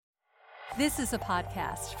This is a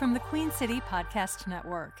podcast from the Queen City Podcast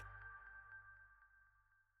Network.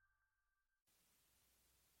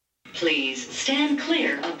 Please stand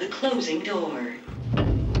clear of the closing door.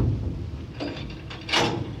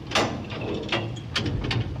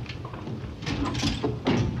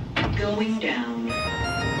 Going down.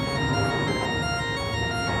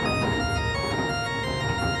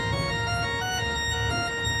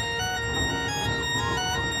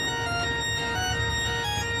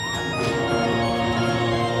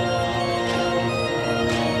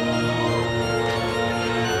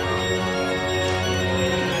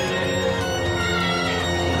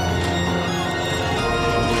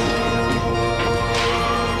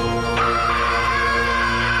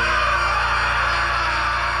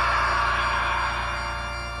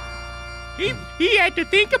 He had to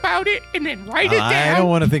think about it and then write it down. I don't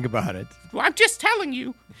want to think about it. Well, I'm just telling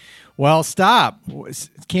you. Well, stop.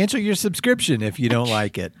 Cancel your subscription if you don't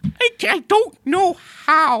like it. I don't know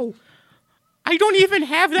how. I don't even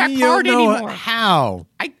have that card anymore. How?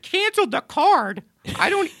 I canceled the card. I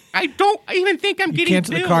don't even think I'm You getting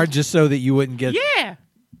canceled billed. the card just so that you wouldn't get... Yeah.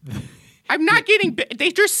 I'm not getting... They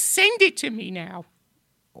just send it to me now.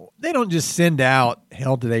 They don't just send out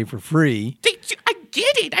Hell Today for free. I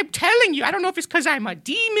get it. I'm telling you. I don't know if it's because I'm a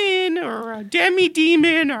demon or a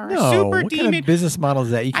demi-demon or a super What demon. kind of business model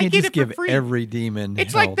is that? You I can't get just it for give free. every demon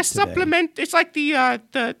It's Hell like the Today. supplement. It's like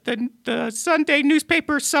the Sunday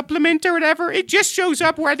newspaper supplement or whatever. It just shows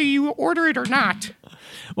up whether you order it or not.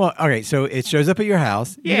 Well, okay, so it shows up at your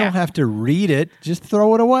house. You Yeah. don't have to read it. Just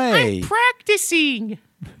throw it away. I'm practicing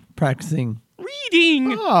Practicing.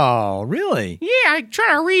 reading. Oh, really? Yeah, I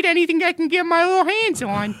try to read anything I can get my little hands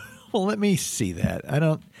on. Well, let me see that.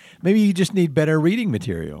 Maybe you just need better reading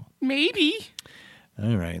material. Maybe.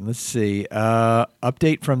 All right, let's see.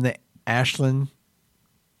 Update from the Ashland.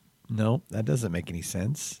 No, that doesn't make any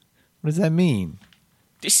sense. What does that mean?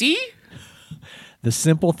 See? The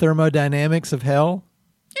simple thermodynamics of hell?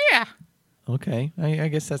 Yeah. Okay, I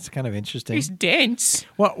guess that's kind of interesting. It's dense.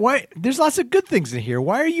 Well, why? There's lots of good things in here.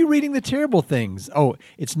 Why are you reading the terrible things? Oh,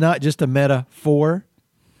 it's not just a metaphor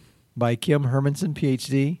by Kim Hermanson,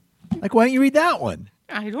 PhD. Like, why don't you read that one?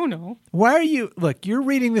 I don't know. Why are you... Look, you're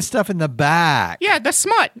reading the stuff in the back. Yeah, the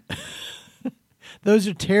smut. Those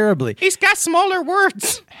are terribly... He's got smaller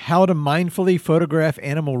words. How to mindfully photograph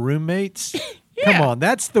animal roommates? Yeah. Come on,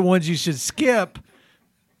 that's the ones you should skip.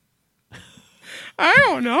 I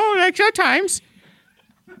don't know. Like sometimes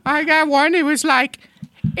I got one. It was like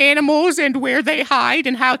animals and where they hide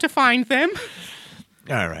and how to find them.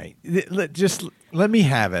 All right. Just let me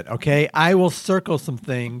have it, okay? I will circle some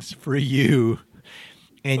things for you,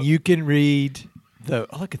 and you can read the...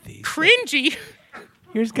 Oh, look at these. Cringy.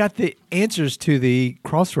 Here's got the answers to the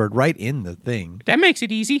crossword right in the thing. That makes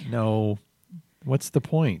it easy. No. What's the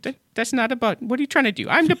point? That's not about... What are you trying to do?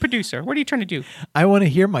 I'm the producer. What are you trying to do? I want to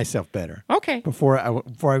hear myself better. Okay. Before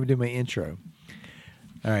I do my intro.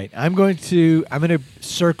 All right. I'm going to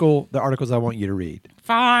circle the articles I want you to read.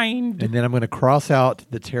 Fine. And then I'm going to cross out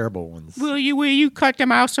the terrible ones. Will you cut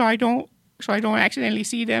them out so I don't accidentally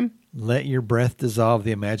see them? Let your breath dissolve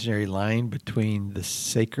the imaginary line between the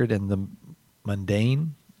sacred and the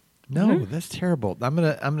mundane. No, that's terrible. I'm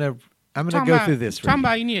gonna go through this. Talking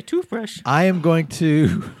about you need a toothbrush. I am going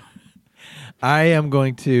to. I'm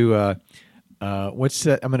going to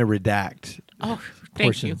redact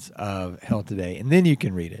portions of Hell Today, and then you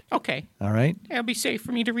can read it. Okay. All right. It'll be safe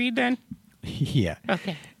for me to read then. Yeah.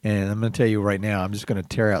 Okay. And I'm going to tell you right now. I'm just going to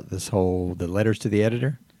tear out the letters to the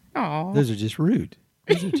editor. Oh. Those are just rude.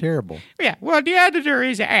 Those are terrible. Yeah. Well, the editor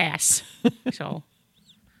is an ass. So.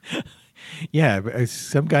 Yeah, but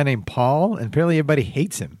some guy named Paul, and apparently everybody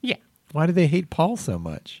hates him. Yeah. Why do they hate Paul so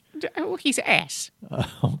much? Well, he's an ass.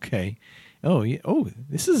 Okay. Oh, yeah. Oh,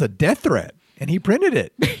 this is a death threat, and he printed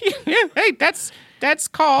it. Hey, that's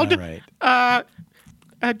called All right.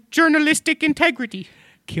 Journalistic integrity.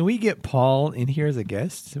 Can we get Paul in here as a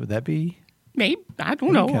guest? Would that be? Maybe. I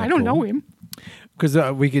don't know. kinda I don't know cool. him. Because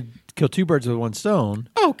we could kill two birds with one stone.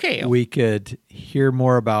 Okay. We could hear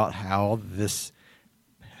more about how this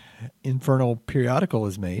infernal periodical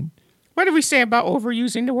is made. What did we say about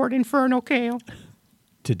overusing the word infernal, Kale?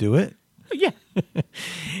 To do it. Yeah.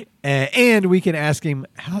 And we can ask him,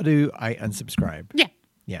 how do I unsubscribe? Yeah.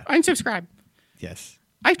 Yeah. Unsubscribe. Yes.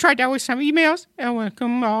 I tried that with some emails, and I went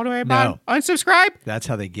come all the way about unsubscribe, That's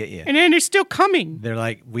how they get you. and then it's still coming. They're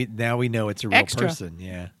like, we know it's a real Extra. person.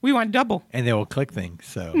 Yeah. We want double. And they will click things.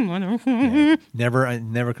 So How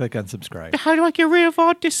never click unsubscribe. do I get rid of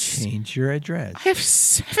all this? Change your address. I have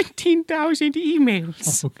 17,000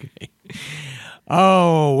 emails. Okay.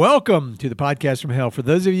 Oh, welcome to the podcast from hell. For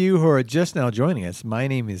those of you who are just now joining us, my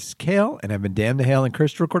name is Khal, and I've been damned to hell and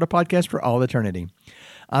cursed to record a podcast for all eternity.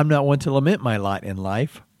 I'm not one to lament my lot in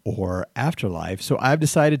life or afterlife, so I've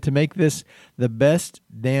decided to make this the best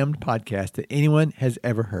damned podcast that anyone has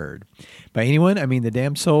ever heard. By anyone, I mean the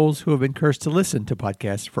damned souls who have been cursed to listen to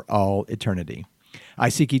podcasts for all eternity. I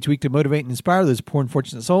seek each week to motivate and inspire those poor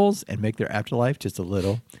unfortunate souls and make their afterlife just a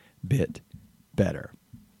little bit better.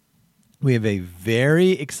 We have a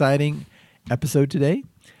very exciting episode today.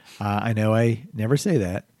 I know I never say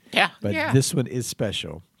that, but this one is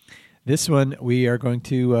special. This one, we are going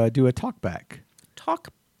to do a talk back.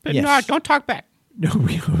 Yes. No, don't talk back. No,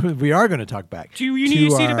 we are going to talk back. Do you need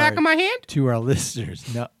to see the back of my hand? To our listeners.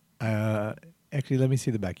 No, actually, let me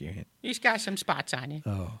see the back of your hand. It's got some spots on it.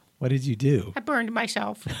 Oh, what did you do? I burned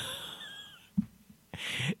myself.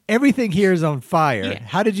 Everything here is on fire. Yeah.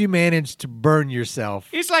 How did you manage to burn yourself?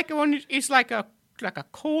 It's like a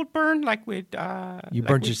cold burn, like with You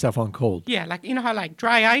burned yourself on cold. Yeah, like you know how like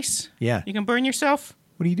dry ice. Yeah. You can burn yourself.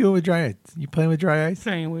 What are you doing with dry ice? You playing with dry ice?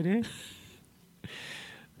 Playing with it.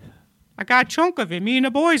 I got a chunk of it. Me and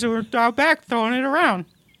the boys were out back throwing it around.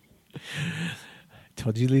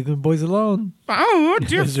 Told you to leave them boys alone. Oh,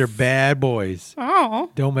 Those are bad boys. Oh.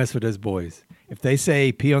 Don't mess with those boys. If they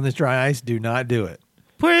say pee on this dry ice, do not do it.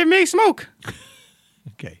 Put it in me smoke.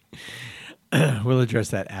 Okay. We'll address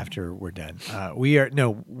that after we're done.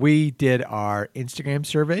 We did our Instagram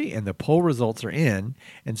survey and the poll results are in,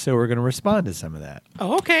 and so we're going to respond to some of that.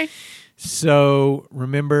 Oh, okay. So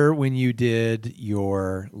remember when you did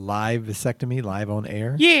your live vasectomy live on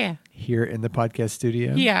air? Yeah. Here in the podcast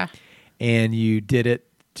studio? Yeah. And you did it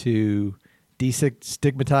to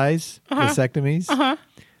destigmatize vasectomies? Uh-huh.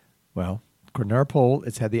 Well, according to our poll,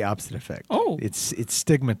 it's had the opposite effect. Oh. It's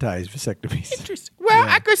stigmatized vasectomies. Interesting. Well,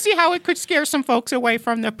 I could see how it could scare some folks away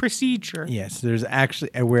from the procedure. Yes, there's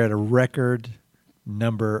actually, we're at a record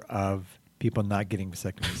number of people not getting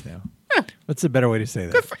vasectomies now. Huh. What's a better way to say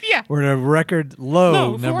that? Yeah. We're at a record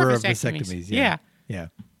low for number of vasectomies. Yeah. Yeah.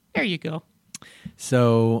 There you go.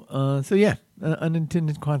 So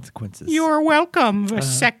unintended consequences. You're welcome,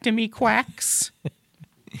 vasectomy quacks.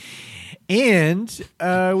 And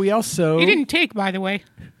we also... It didn't take, by the way.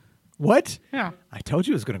 What? Yeah. I told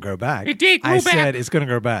you it was going to grow back. It did grow I back. said it's going to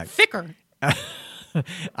grow back. Thicker.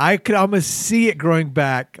 I could almost see it growing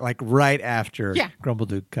back like right after Yeah.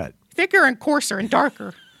 Grumbleduke cut. Thicker and coarser and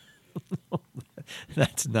darker.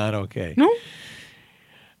 That's not okay. No?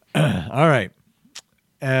 All right.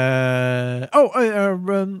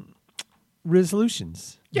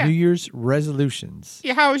 Resolutions. Yeah. New Year's resolutions.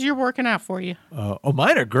 Yeah, how is your working out for you?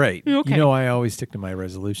 Mine are great. Okay. You know, I always stick to my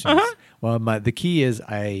resolutions. Uh-huh. Well, the key is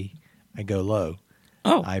I go low.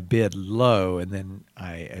 Oh. I bid low and then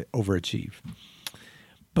I overachieve.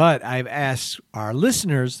 But I've asked our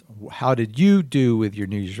listeners, how did you do with your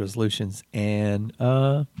New Year's resolutions? And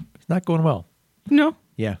it's not going well. No?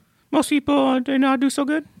 Yeah. Most people do not do so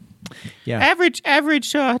good? Yeah. Average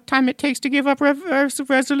time it takes to give up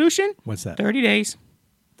resolution? What's that? 30 days.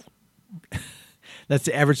 That's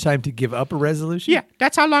the average time to give up a resolution? Yeah,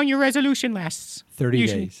 that's how long your resolution lasts. 30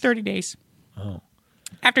 Usually, days. 30 days. Oh.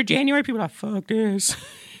 After January, people are like, fuck this.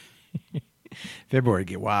 February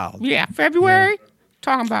get wild. Yeah, February,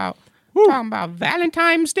 talking about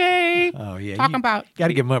Valentine's Day. Oh, yeah. Talking about Got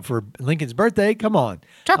to give them up for Lincoln's birthday. Come on.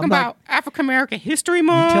 Talking about African American History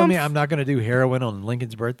Month. You tell me I'm not going to do heroin on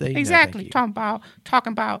Lincoln's birthday? Exactly. No,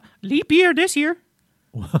 Talking about leap year this year.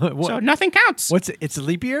 what? So nothing counts. It's a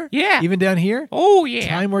leap year? Yeah. Even down here? Oh, yeah.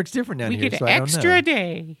 Time works different down we here, get so an I don't know. extra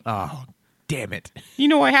day. Oh, damn it. You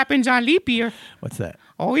know what happens on leap year? What's that?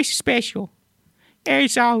 Always special.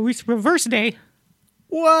 It's always reverse day.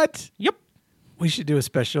 What? Yep. We should do a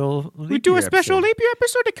special leap We do year a special episode. leap year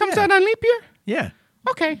episode that comes Yeah. out on leap year? Yeah.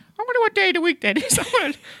 Okay. I wonder what day of the week that is.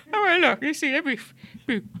 I want to look. You see, it'd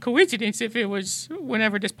be coincidence if it was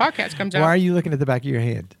whenever this podcast comes out. Why are you looking at the back of your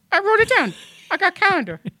hand? I wrote it down. I got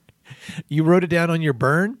calendar. You wrote it down on your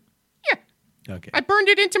burn? Yeah. Okay. I burned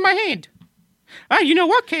it into my hand. You know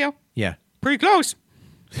what, Khal? Yeah. Pretty close.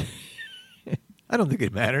 I don't think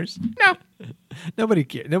it matters. No. Nobody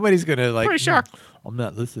cares. Nobody's going to Pretty sure. I'm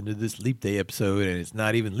not listening to this Leap Day episode, and it's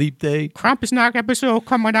not even Leap Day. Krampusnacht episode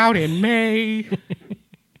coming out in May.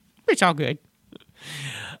 It's all good.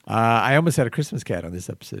 I almost had a Christmas cat on this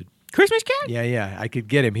episode. Christmas cat? Yeah. I could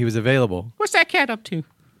get him. He was available. What's that cat up to?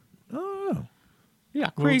 Oh. Yeah,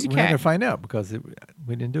 crazy We're not going cat. to find out because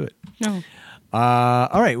we didn't do it. No.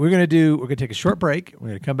 All right, we're gonna take a short break. We're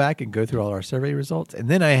gonna come back and go through all our survey results, and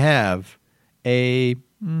then I have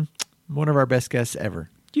one of our best guests ever.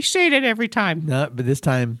 You say that every time. No, but this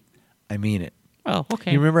time I mean it. Oh,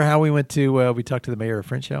 okay. You remember how we went to, we talked to the mayor of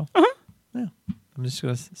French Hill? Uh-huh. Yeah. I'm just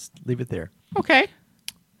going to leave it there. Okay.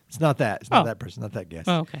 It's not that. It's not that person, not that guest.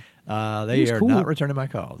 Oh, okay. They He's are cool. not returning my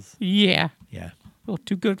calls. Yeah. Yeah. A little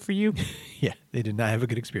too good for you. Yeah. They did not have a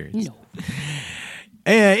good experience. No.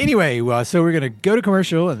 Anyway, so we're going to go to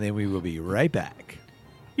commercial, and then we will be right back.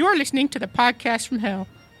 You're listening to the podcast from hell,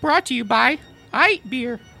 brought to you by I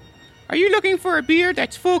Beer. Are you looking for a beer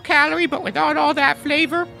that's full calorie but without all that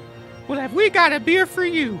flavor? Well, have we got a beer for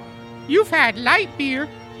you? You've had light beer,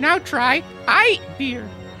 now try I Beer.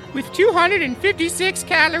 With 256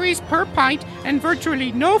 calories per pint and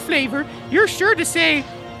virtually no flavor, you're sure to say,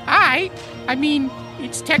 I mean,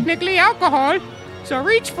 it's technically alcohol. So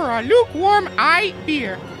reach for a lukewarm I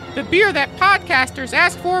Beer, the beer that podcasters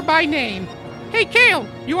ask for by name. Hey, Khal,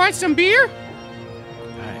 you want some beer?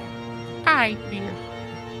 I Beer.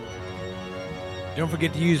 Don't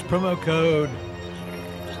forget to use promo code.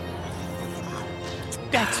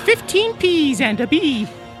 That's 15 P's and a B.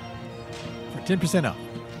 For 10% off.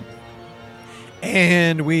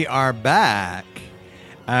 And we are back.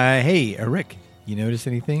 Hey, Rick, you notice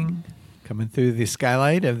anything coming through the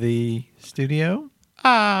skylight of the studio?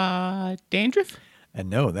 Dandruff?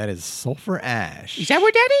 No, that is sulfur ash. Is that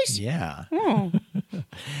what that is? Yeah. Oh.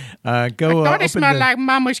 Go. I thought it smelled like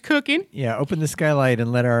Mama's cooking. Yeah, open the skylight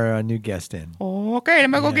and let our new guest in. Okay,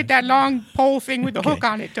 I'm going to go get that long pole thing with the hook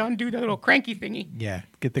on it to undo the little cranky thingy. Yeah,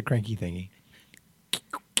 get the cranky thingy.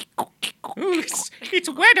 Ooh, it's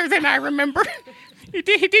wetter than I remember. It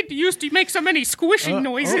did used to make so many squishing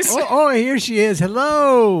noises. Oh, here she is.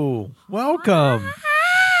 Hello. Welcome.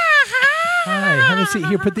 Hi, have a seat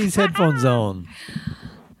here. Put these headphones on.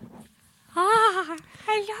 Hello.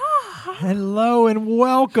 Hello and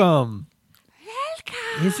welcome.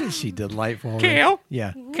 Welcome. Isn't she delightful? Khal?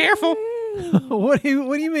 Yeah. Careful. What do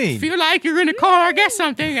you mean? Feel like you're going to call our guest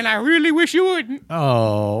something, and I really wish you wouldn't.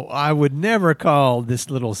 Oh, I would never call this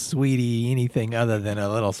little sweetie anything other than a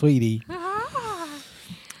little sweetie.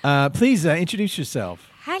 Please introduce yourself.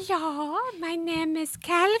 Hello, my name is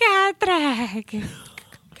Khal.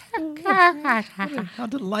 How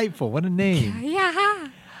delightful. What a name. Yeah.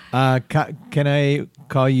 Can I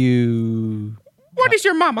call you... What does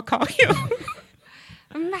your mama call you?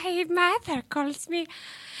 My mother calls me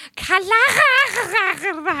Khal.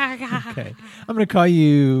 Okay. I'm going to call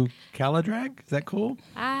you Caladrag. Is that cool?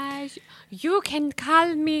 You can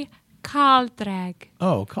call me Caldrag.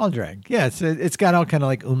 Oh, Caldrag. Yeah, it's got all kind of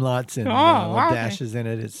like umlauts and little okay. dashes in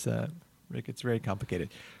it. It's Rick, it's very complicated.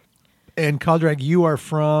 And Caldrag, you are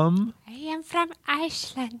from? I am from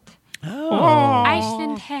Iceland. Oh.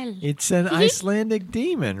 Iceland hell. It's an Icelandic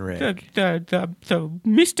demon, Rick. The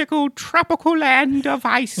mystical tropical land of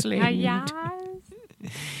Iceland. Yes.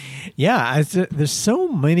 Yeah, there's so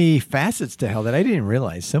many facets to hell that I didn't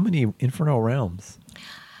realize. So many infernal realms.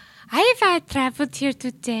 I've traveled here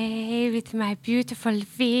today with my beautiful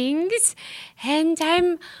wings, and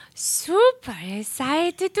I'm super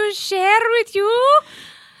excited to share with you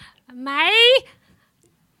my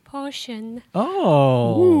potion.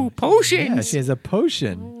 Oh. Ooh, potions. Yeah, she has a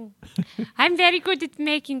potion. I'm very good at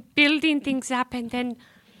building things up and then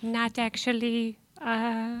not actually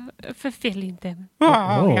fulfilling them.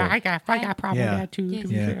 Oh, yeah, I got a problem Yeah. with that too, to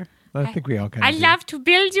be Yeah. fair. I think we all kind of I love to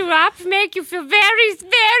build you up, make you feel very,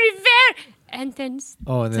 very, very, and then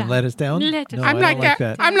Oh, and then stop. let us down? Let us No, I'm I like don't like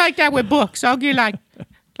that. that. I'm like that with books. I'll get like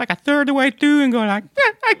a third of the way through and go like,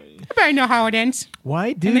 I better know how it ends.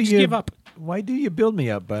 Why do And then just you give up. Why do you build me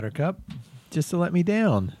up, Buttercup? Just to let me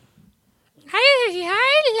down.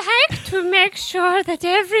 I like to make sure that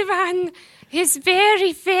everyone is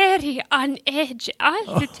very, very on edge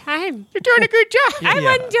all the time. You're doing a good job. I Yeah.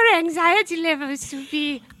 want your anxiety levels to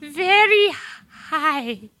be very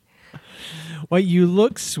high. Well, you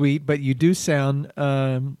look sweet, but you do sound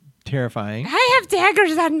terrifying. I have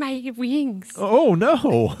daggers on my wings. Oh,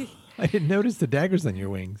 no. I didn't notice the daggers on your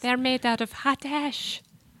wings. They're made out of hot ash.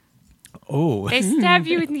 Oh. They stab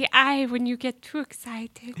you in the eye when you get too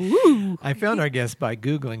excited. Ooh, I found our guest by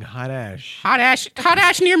Googling hot ash. hot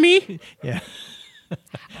ash near me. Yeah.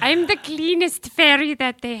 I'm the cleanest fairy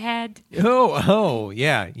that they had. Oh,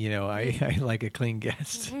 yeah. You know, I like a clean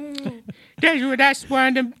guest. That's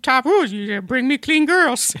one of the top rules. You bring me clean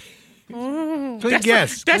girls. Clean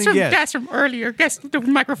guest. Clean guest. That's from earlier. Guess the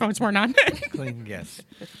microphones weren't on. Clean guest.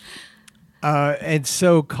 And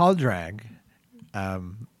so, Caldrag,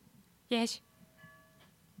 Yes.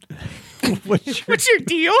 What's your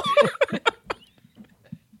deal?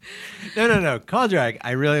 No. Caldrag,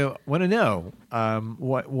 I really want to know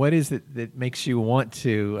what is it that makes you want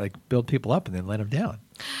to like build people up and then let them down?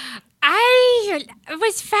 I I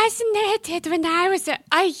was fascinated when I was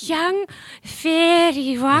a young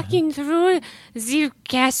fairy walking through the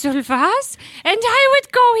castle walls, and I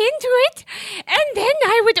would go into it, and then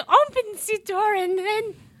I would open the door, and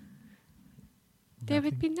then there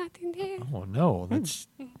would be nothing there. Oh no, that's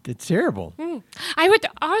terrible. I would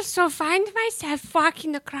also find myself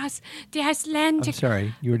walking across the I'm Icelandic.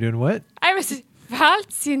 sorry. You were doing what? I was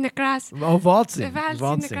waltzing across. Oh, vaulting.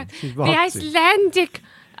 Waltzing across She's the vaulting. Icelandic,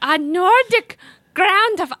 Nordic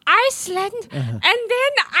ground of Iceland, and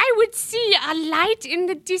then I would see a light in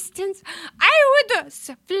the distance. I would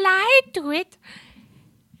fly to it,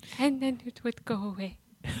 and then it would go away.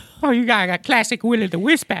 Oh, you got a classic Will o' the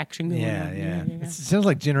Wisp action going on. Yeah. It sounds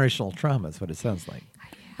like generational trauma is what it sounds like.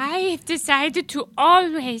 I have decided to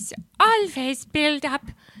always build up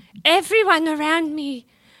everyone around me,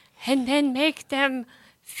 and then make them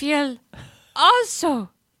feel also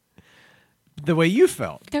The way you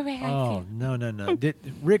felt. the way I Oh, feel. no.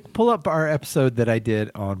 Rick, pull up our episode that I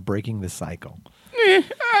did on breaking the cycle. Yeah,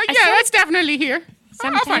 that's definitely here.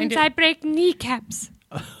 I'll find Sometimes it. I break kneecaps.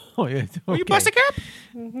 Oh, yeah. Will you okay. bust a cap?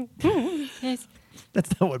 Yes.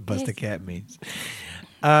 That's not what bust a Yes. cat means.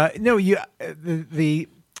 No, you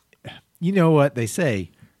you know what they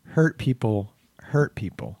say, hurt people,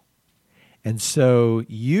 and so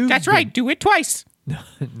you. That's right. Do it twice. No,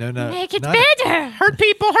 Make it not- better. Hurt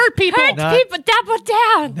people, hurt people. Hurt Not- people, double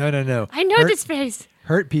down. No. I know Hurt- this phrase.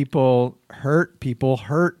 Hurt people.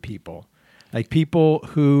 Like people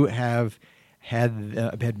who have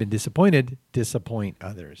had been disappointed, disappoint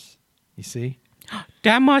others. You see,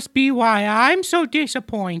 That must be why I'm so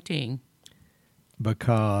disappointing.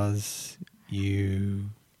 because you.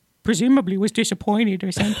 Presumably was disappointed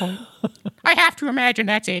at some point. I have to imagine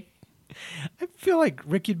that's it. I feel like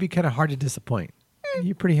Rick, you'd be kind of hard to disappoint.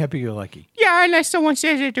 You're pretty happy-go-lucky. Yeah, unless someone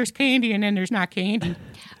says that there's candy and then there's not candy.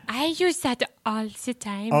 I use that all the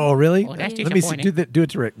time. Oh, really? Oh, that's Let me see. disappointing. Do it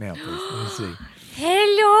to Rick now, please. Let me see.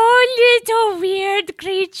 Hello, little weird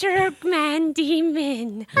creature man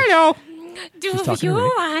demon. Hello. Do talking to you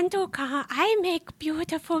Rick. want to come? I make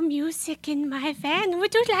beautiful music in my van.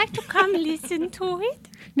 Would you like to come listen to it?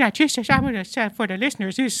 Now, just as I would have said for the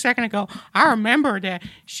listeners just a second ago, I remember that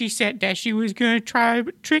she said that she was going to try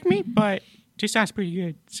to trick me, but this sounds pretty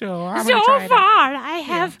good. So I'm going So to try it. far, I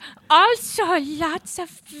have also lots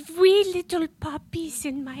of wee little puppies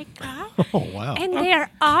in my car. Oh, wow. And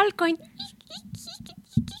they're all going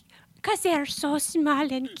because they're so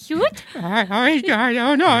small and cute. I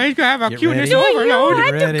don't know. It's going to have a Get cuteness ready. Do you overload.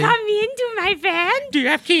 want ready. to come into my van? Do you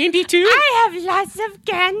have candy too? I have lots of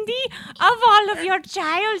candy, of all of your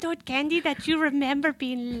childhood candy that you remember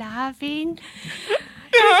being loving.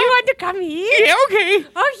 Do you want to come in? Yeah, okay.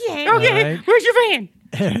 Okay. Okay. right. Where's your van?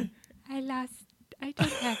 I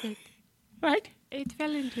don't have it. Right. It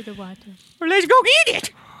fell into the water. Well, let's go get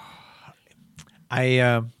it.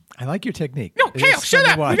 I like your technique. No, It's Khal, fun shut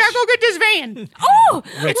to up. We watch. gotta go get this van. Oh,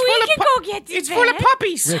 Rick. we can go get the It's van. full of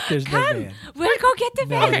puppies. Rick, there's no Come, van. we'll go get the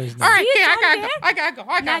van. there's All right, See it okay, down there? I gotta go.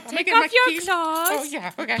 Now Let me take get my off your keys. clothes. Oh,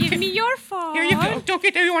 yeah, okay. Give me your phone. Here you go. Don't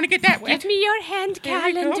get that. You want to get that wet. Give me your hand There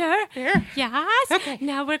you go. calendar. There. Yes. Okay.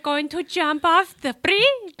 Now we're going to jump off the bridge.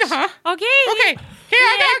 Uh-huh. Okay. Okay. Here,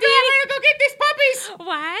 I gotta go. I'm gonna go get these puppies.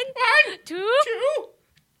 1, 2. Two.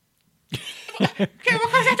 Okay,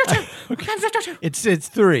 what comes after two? What comes after two? It's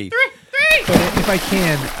three. Three. But if I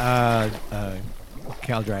can,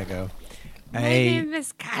 Khal Drogo, My name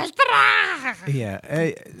is Khal.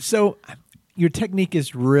 so your technique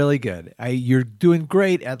is really good. You're doing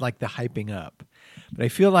great at like the hyping up, but I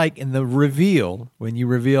feel like in the reveal, when you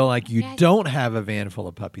reveal like you Yes. don't have a van full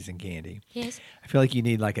of puppies and candy, Yes. I feel like you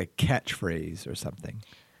need like a catchphrase or something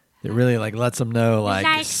that really like lets them know like,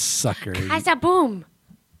 Like sucker. Kazaboom.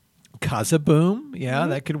 Kazaboom, yeah,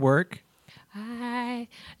 that could work.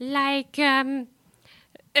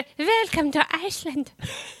 Welcome to Iceland.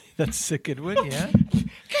 That's a good one, yeah.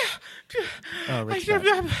 Oh, Rick, sorry.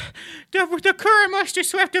 The current must have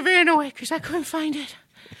swept the van away because I couldn't find it.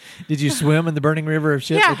 Did you swim in the burning river of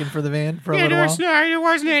shit Yeah. looking for the van for a Yeah, little while? there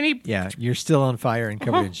wasn't any. Yeah, you're still on fire and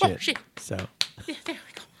covered in shit. shit. So, Yeah, there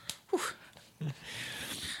we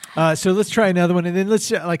go. so let's try another one, and then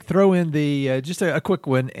let's like throw in the just a quick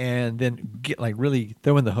one, and then get like really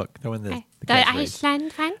throw in the hook, throw in the The catchphrase.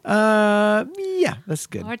 Iceland fan? Yeah, that's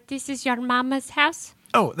good. Or this is your mama's house?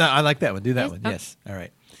 Oh, no, I like that one. Do that Yes? one. Oh. Yes. All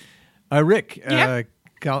right. Rick, Yeah?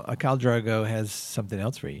 Khal Drogo has something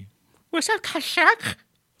else for you. What's up, Kashak?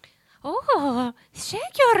 Oh,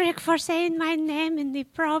 thank you, Rick, for saying my name in the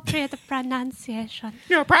appropriate pronunciation.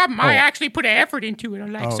 No problem. I Oh. actually put an effort into it,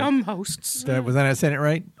 unlike Oh. some hosts. Was I not saying it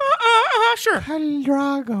right? Sure. Khal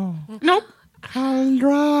Drogo. Nope. Khal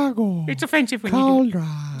Drogo. It's offensive when you do it.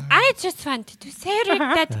 I just wanted to say,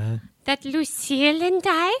 Rick, that Lucille and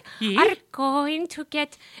I are going to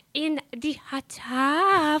get in the hot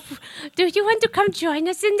tub. Do you want to come join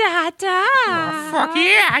us in the hot tub? Oh, fuck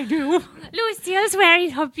yeah, I do. Lucille's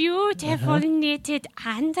wearing her beautiful knitted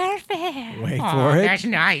underwear. Wait for it. That's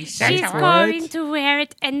nice. That's She's how going to wear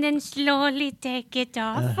it and then slowly take it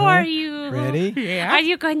off for you. Ready? Yeah. Are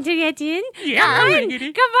you going to get in? Yeah, Come I'm on. gonna get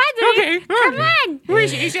in. Come on, Rick. Okay. Come on. Who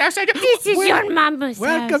is it? Is it outside? This is your mama's house.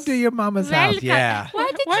 Welcome to your mama's house. Welcome. Yeah. Why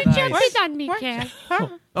did What? you jump Nice. in on me, Kel?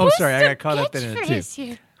 Oh, Who's sorry. I the got caught up in it, too. catchphrase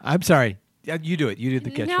here? I'm sorry. Yeah, you do it. You do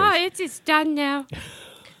the catchphrase. No, it's done now.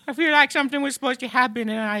 I feel like something was supposed to happen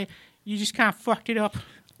and you just kind of fucked it up.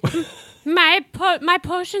 My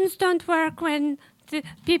potions don't work when the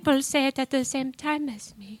people say it at the same time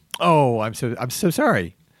as me. Oh, I'm so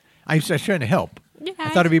sorry. I was trying to help. Yeah, I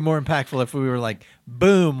thought it'd be more impactful if we were like,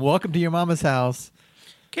 boom, welcome to your mama's house.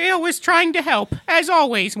 Kale was trying to help, as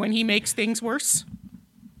always, when he makes things worse.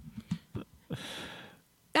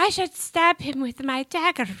 I should stab him with my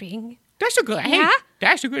dagger ring. That's a good. Yeah? Hey,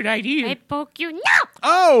 that's a good idea. I poke you. No!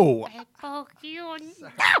 Oh! I poke you. No!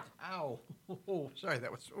 Ow. Oh, sorry,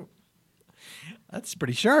 that's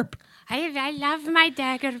pretty sharp. I love my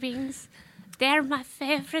dagger rings. They're my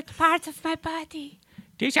favorite part of my body.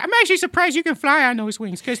 I'm actually surprised you can fly on those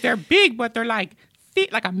wings because they're big, but they're like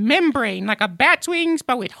thick, like a membrane, like a bat's wings,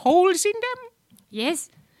 but with holes in them. Yes,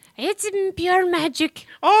 it's pure magic.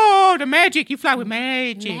 Oh, the magic! You fly with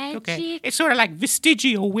magic. Okay, Magic. it's sort of like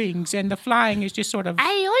vestigial wings, and the flying is just sort of.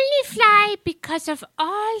 I only fly because of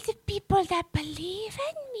all the people that believe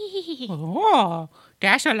in me. Oh,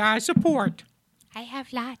 that's a lot of support. I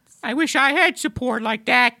have lots. I wish I had support like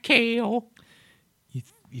that, Kale.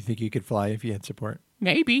 You think you could fly if you had support?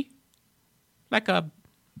 Maybe, like a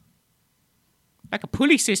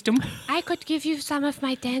pulley system. I could give you some of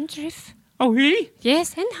my dandruff. Oh, really?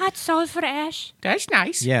 Yes, and hot sulfur ash. That's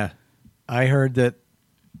nice. Yeah. I heard that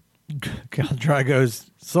Khal Drogo's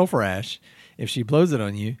sulfur ash, if she blows it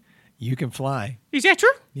on you, you can fly. Is that true?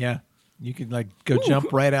 Yeah. You can like go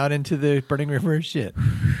jump right out into the burning river and shit.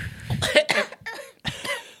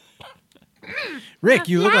 Rick,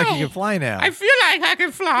 you look like you can fly now. I feel like I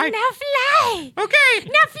can fly. Now fly! Okay.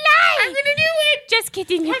 Now fly! I'm gonna do it. Just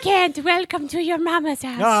kidding, you can't. Welcome to your mama's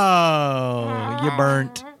house. Oh, you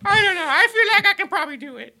burnt. I don't know. I feel like I can probably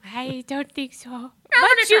do it. I don't think so. gonna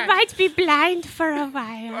But you try. might be blind for a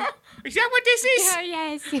while. Is that what this is?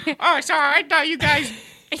 Yes. Oh, sorry. I thought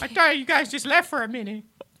you guys just left for a minute.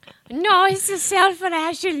 No, it's the sulfur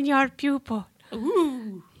ash in your pupil.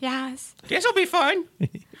 Ooh, Yes. this'll be fun.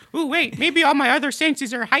 Ooh, wait. Maybe all my other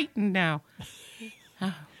senses are heightened now.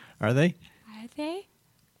 Are they? Are they?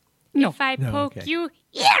 No. If I No, poke okay. you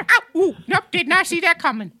here. Ow, ooh, nope. Did not see that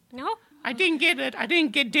coming. No? I didn't get it. I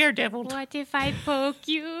didn't get daredeviled. What if I poke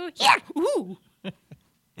you here? Ooh.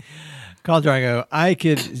 Khal Drogo, I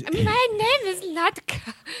could. My name is not.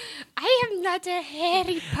 I am not a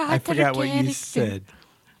Harry Potter I forgot what you character. said.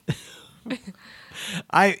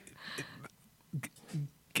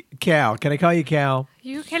 Cal. Can I call you Cal?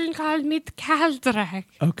 You can call me Caldrag.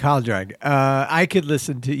 Oh, Khal Drogo. I could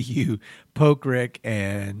listen to you poke Rick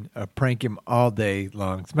and prank him all day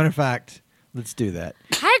long. As a matter of fact, let's do that.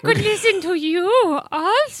 I could listen to you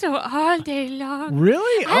also all day long.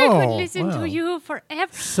 Really? I Oh, could listen wow. to you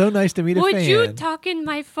forever. So nice to meet a Would fan. you talk in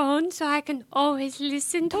my phone so I can always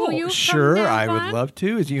listen to you? Sure, from now I would on? love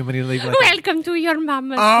to. Is you want me to leave like Welcome to your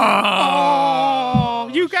mama's. Oh,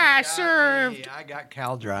 you guys served. Hey, I got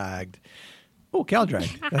Khal dragged. Oh, Khal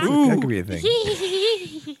dragged. That could be a thing.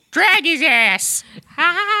 Drag his ass.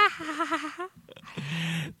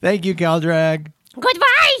 Thank you, Khal drag.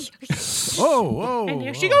 Goodbye. Whoa. And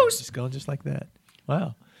there she goes. Just going just like that.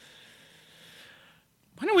 Wow.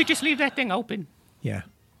 Why don't we just leave that thing open? Yeah.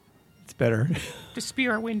 It's better. The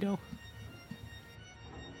spear window.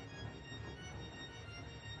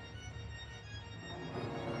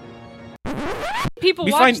 People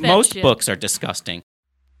We watch find that most shit. books are disgusting.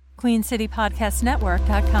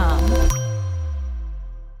 QueenCityPodcastNetwork.com.